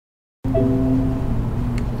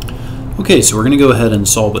Okay, so we're going to go ahead and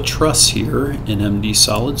solve a truss here in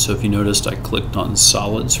MDSolids. So if you noticed, I clicked on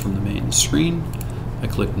solids from the main screen. I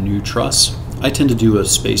clicked new truss. I tend to do a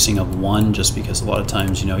spacing of 1 just because a lot of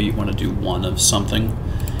times, you want to do 1 of something.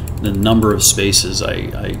 The number of spaces,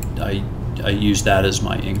 I use that as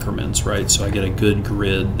my increments, right? So I get a good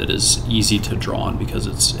grid that is easy to draw on because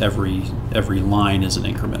it's every line is an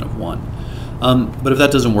increment of 1. But if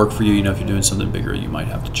that doesn't work for you, if you're doing something bigger, you might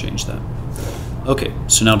have to change that. Okay,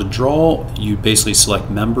 so now to draw, you basically select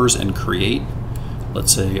members and create.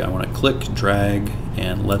 Let's say I want to click, drag,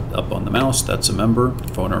 and let up on the mouse. That's a member.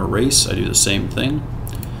 If I want to erase, I do the same thing.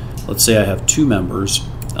 Let's say I have 2 members.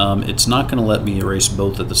 It's not going to let me erase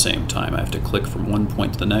both at the same time. I have to click from one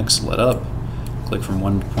point to the next, let up, click from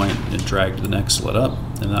one point and drag to the next, let up,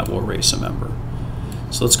 and that will erase a member.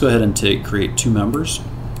 So let's go ahead and create 2 members.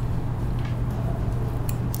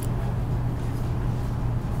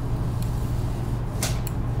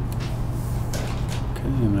 Okay,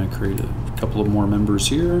 I'm going to create a couple of more members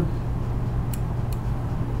here.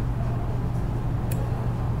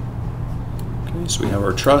 Okay, so we have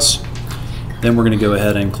our truss. Then we're going to go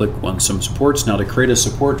ahead and click on some supports. Now to create a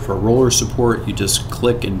support for a roller support, you just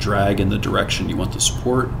click and drag in the direction you want the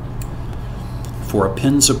support. For a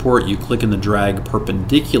pin support, you click and drag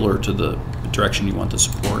perpendicular to the direction you want the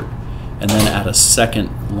support, and then add a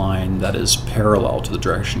second line that is parallel to the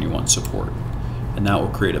direction you want support. And that will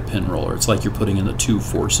create a pin roller. It's like you're putting in the 2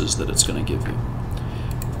 forces that it's going to give you.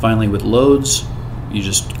 Finally, with loads, you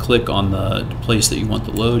just click on the place that you want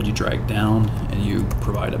the load, you drag down, and you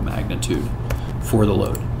provide a magnitude for the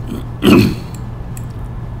load.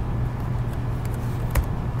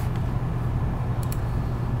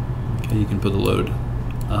 Okay, you can put the load.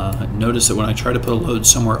 Notice that when I try to put a load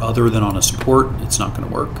somewhere other than on a support, it's not going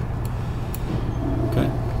to work. Okay.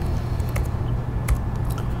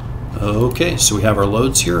 Okay, so we have our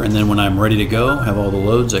loads here, and then when I'm ready to go, have all the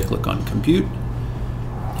loads, I click on compute,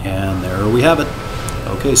 and there we have it.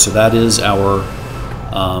 Okay, so that is our,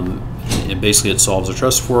 basically it solves a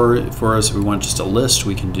truss for us. If we want just a list,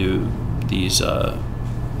 we can do these, the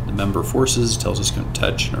member forces, tells us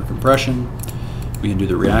tension or compression. We can do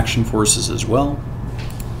the reaction forces as well.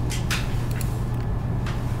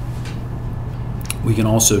 We can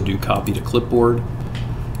also do copy to clipboard.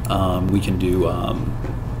 We can do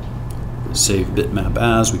save bitmap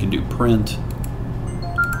as, we can do print.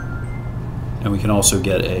 And we can also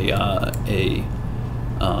get a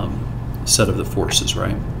set of the forces,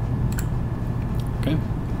 right? Okay.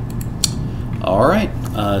 All right.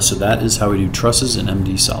 So that is how we do trusses in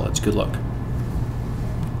MDSolids. Good luck.